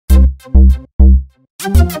Hello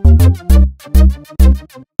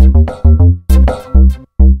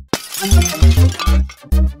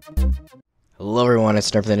everyone, it's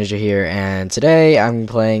Nerf the Ninja here, and today I'm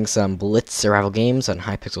playing some Blitz survival games on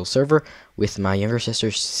Hypixel server with my younger sister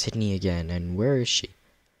Sydney again. And where is she?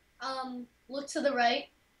 Look to the right.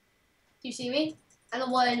 Do you see me? I'm the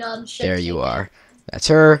one There you are. That's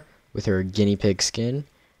her with her guinea pig skin,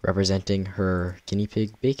 representing her guinea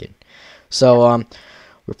pig bacon. So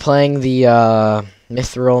we're playing the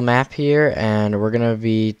Mithril map here, and we're gonna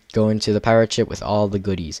be going to the pirate ship with all the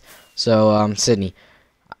goodies. So Sydney,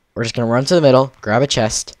 we're just gonna run to the middle, grab a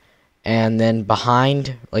chest, and then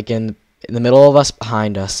behind, like in the middle of us,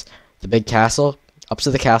 behind us, the big castle. Up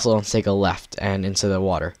to the castle and take a left and into the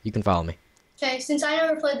water. You can follow me. Okay, since I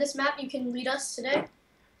never played this map, you can lead us today.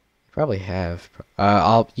 Probably have.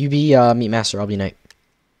 You be Meat Master. I'll be Knight.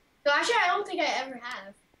 No, actually, I don't think I ever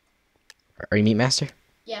have. Are you Meat Master?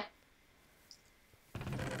 Yeah.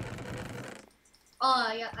 Oh,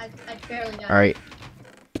 I barely got it. All right.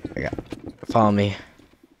 Follow me.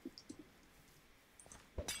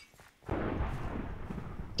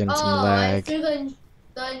 Getting some lag. I threw the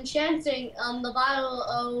enchanting the bottle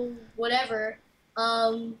of whatever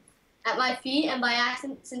at my feet, and by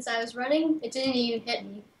accident, since I was running, it didn't even hit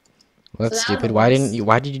me. Well, that's stupid. Why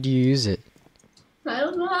did you use it? I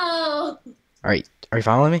don't know. All right. Are you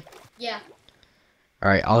following me? Yeah. All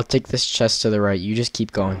right. I'll take this chest to the right. You just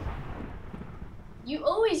keep going. You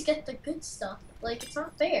always get the good stuff. Like, it's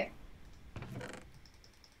not fair.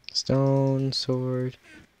 Stone sword.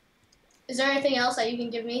 Is there anything else that you can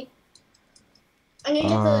give me? I'm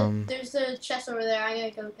gonna get there's the chest over there. I'm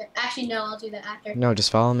gonna go get. Actually, no, I'll do that after. No,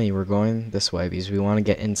 just follow me. We're going this way because we want to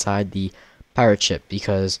get inside the pirate ship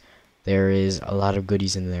because there is a lot of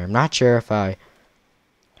goodies in there. I'm not sure if I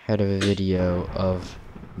had a video of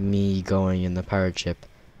me going in the pirate ship,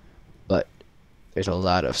 but there's a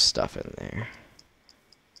lot of stuff in there.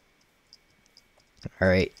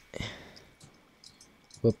 Alright.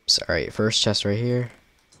 Whoops. Alright, first chest right here.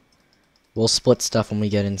 We'll split stuff when we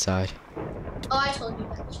get inside. Oh, I told you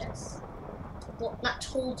that chest. Well, not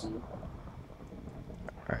told you.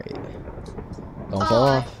 Alright. Don't fall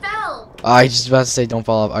off. I fell! I just about to say don't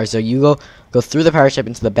fall off. Alright, so you go through the pirate ship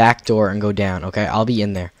into the back door and go down, okay? I'll be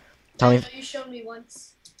in there. Tell me. You showed me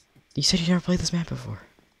once. You said you never played this map before.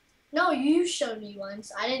 No, you showed me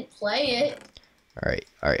once. I didn't play it. Alright.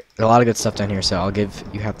 There's a lot of good stuff down here, so I'll give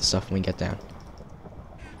you half the stuff when we get down.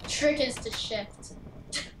 Trick is to shift.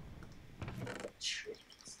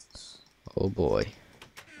 Oh boy.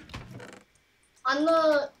 On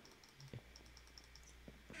the...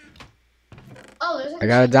 Oh, there's I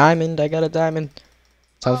got a diamond.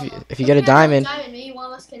 So if you get a diamond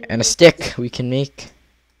and a stick, we can make...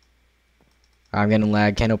 I'm getting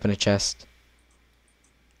lag. Can't open a chest.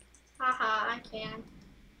 Haha, I can.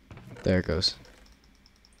 There it goes.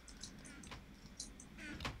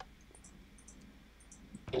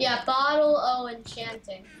 Yeah, bottle O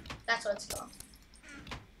enchanting. That's what it's called.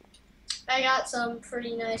 I got some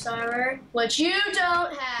pretty nice armor, which you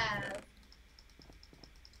don't have.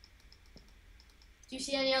 Do you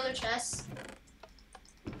see any other chests?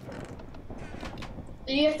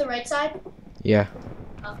 Did you hit the right side? Yeah.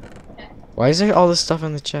 Oh, okay. Why is there all this stuff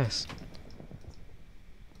in the chest?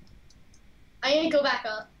 I'm gonna go back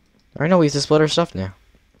up. I know we have to split our stuff now.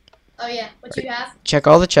 Oh yeah, what do you have? Check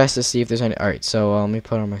all the chests to see if there's any. Alright, so let me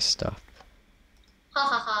put on my stuff. Ha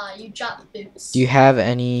ha ha, you dropped boots. Do you have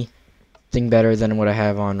anything better than what I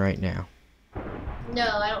have on right now? No,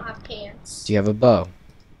 I don't have pants. Do you have a bow?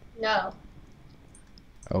 No.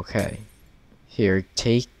 Okay. Here,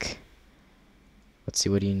 take... Let's see,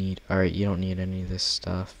 what do you need? Alright, you don't need any of this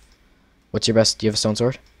stuff. What's your best? Do you have a stone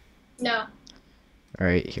sword? No.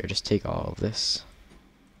 Alright, here, just take all of this.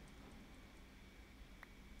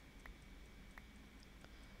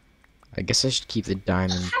 I guess I should keep the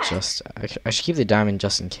diamond I should keep the diamond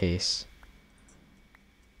just in case.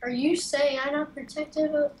 Are you saying I'm not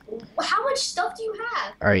protective of... How much stuff do you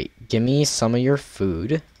have? Alright, give me some of your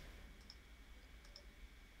food.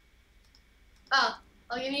 Oh,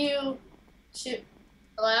 I'll give you... Shoot.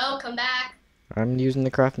 Hello, come back. I'm using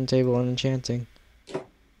the crafting table and enchanting.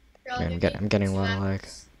 I'm getting a lot of lag.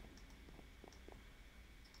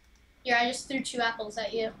 Here, I just threw 2 apples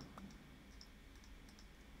at you.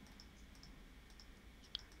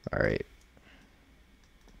 Alright.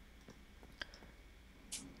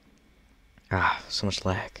 Ah, so much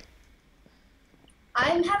lag.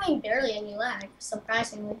 I'm having barely any lag,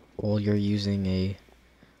 surprisingly. Well, you're using a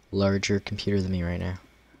larger computer than me right now.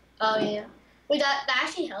 Oh, yeah. Wait, that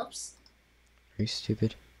actually helps. Are you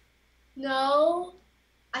stupid? No.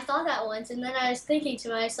 I thought that once, and then I was thinking to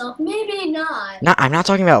myself, maybe not. No, I'm not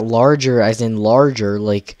talking about larger as in larger,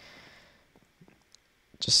 like,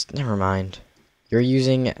 just never mind. You're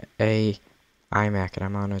using a iMac and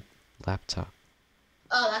I'm on a laptop.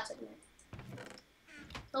 Oh, that's okay.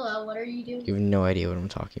 Hello, what are you doing? You have no idea what I'm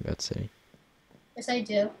talking about, City. Yes, I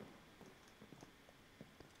do.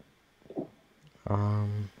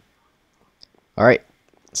 Alright,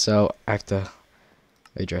 so I have to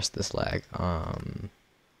address this lag. I'm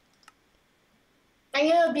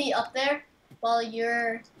gonna be up there while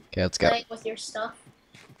you're Okay, let's go. playing with your stuff.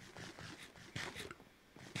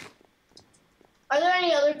 Are there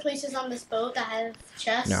any other places on this boat that have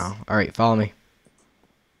chests? No. Alright, follow me.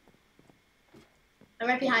 I'm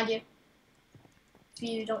right behind you. If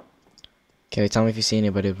you don't. Okay, tell me if you see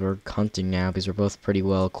anybody. We're hunting now because we're both pretty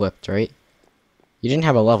well equipped, right? You didn't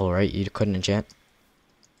have a level, right? You couldn't enchant?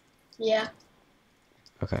 Yeah.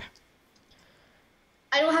 Okay.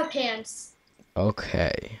 I don't have pants.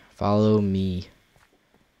 Okay. Follow me.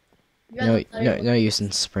 You No, have the letter- no use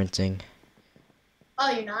in sprinting. Oh,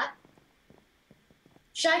 you're not?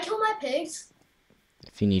 Should I kill my pigs?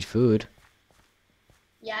 If you need food.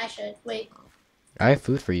 Yeah, I should. Wait. I have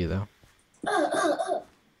food for you, though.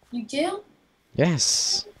 You do?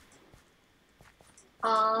 Yes.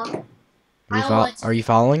 I Are you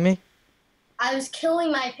following me? I was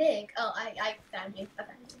killing my pig. Oh, I found you. I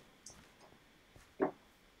found you.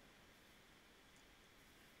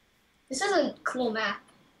 This is a cool map.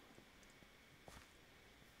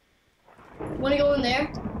 Want to go in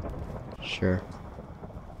there? Sure.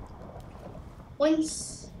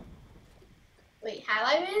 Once. Wait, have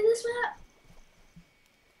I been in this map?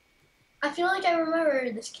 I feel like I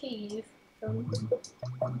remember this cave.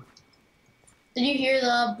 Did you hear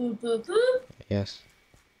the boop boop boop? Yes.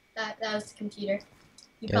 That was the computer.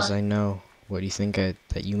 Yes, I know. What do you think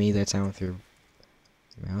that you made that sound with your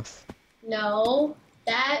mouth? No,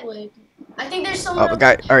 that would. I think there's someone. Oh,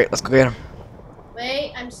 guy. All right, let's go get him.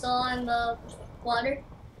 Wait, I'm still on the water.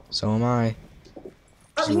 So am I.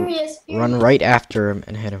 Oh, here he is. Run right after him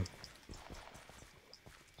and hit him.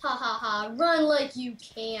 Ha ha ha! Run like you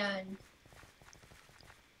can.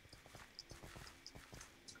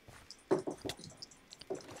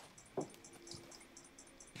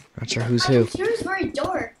 Not sure who's My who. computer's very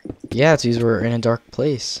dark. Yeah, it's because we're in a dark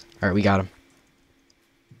place. All right, we got him.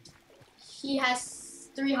 He has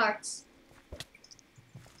 3 hearts.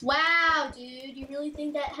 Wow, dude, you really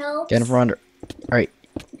think that helps? Get him from under. All right.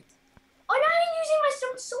 Oh, now I'm using my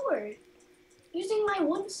stone sword. Using my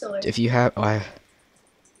wood sword. If you have, oh, I.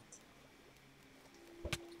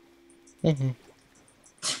 All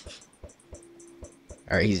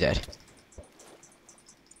right, he's dead.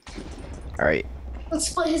 All right. Let's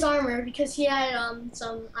split his armor because he had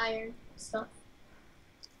some iron stuff.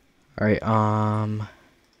 All right. Oh,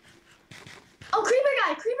 creeper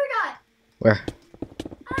guy! Creeper guy! Where?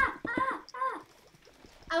 Ah!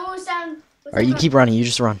 I'm almost down. All right, you keep running. You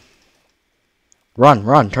just run.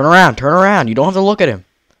 Run. Turn around. You don't have to look at him.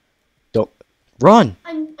 Don't run.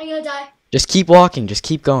 I'm gonna die. Just keep walking. Just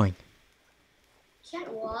keep going. Can't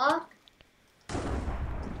walk.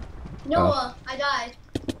 Noah, I died.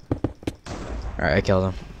 All right, I killed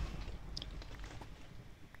him.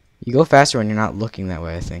 You go faster when you're not looking that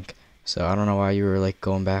way, I think. So I don't know why you were like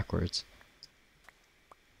going backwards.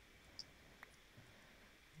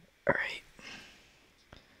 All right.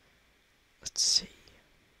 Let's see.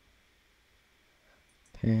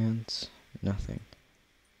 Pants, nothing.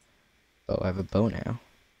 Oh, I have a bow now.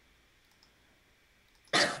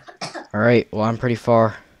 Alright, well, I'm pretty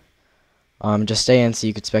far. Just stay in so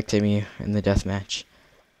you could spectate me in the deathmatch,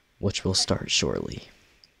 which will start shortly.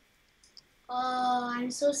 Oh,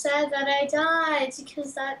 I'm so sad that I died. It's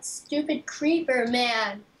because that stupid creeper,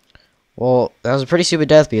 man. Well, that was a pretty stupid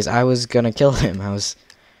death because I was gonna kill him.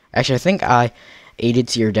 Actually, I think I aided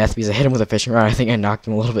to your death because I hit him with a fishing rod. I think I knocked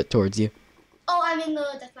him a little bit towards you. Oh, I'm in the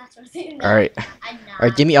deathmatch with you. No, Alright. I'm not.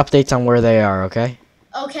 Alright, give me updates on where they are, okay?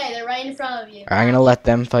 Okay, they're right in front of you. Alright, I'm gonna let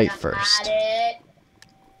them fight Got first. it.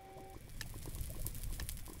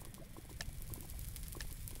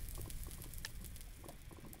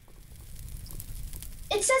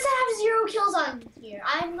 It says I have 0 kills on here.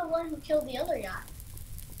 I'm the one who killed the other guy.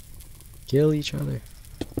 Kill each other.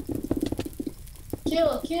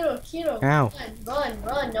 Kill. Ow.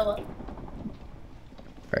 Run, Noah.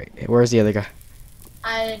 Alright, where's the other guy?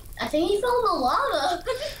 I think he fell in the lava.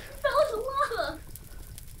 He fell in the lava.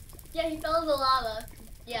 Yeah, he fell in the lava.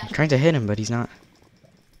 Yeah. I'm trying to hit him, but he's not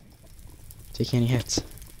taking any hits.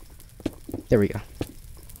 There we go.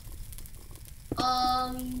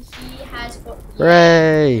 He has 4.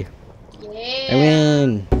 Hooray! Yeah. I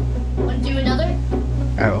win! Want to do another?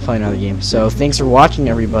 Alright, we'll play another game. So thanks for watching,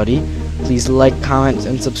 everybody. Please like, comment,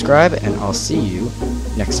 and subscribe, and I'll see you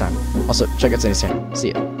next time. Also, check out Sandy's channel.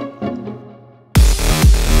 See ya.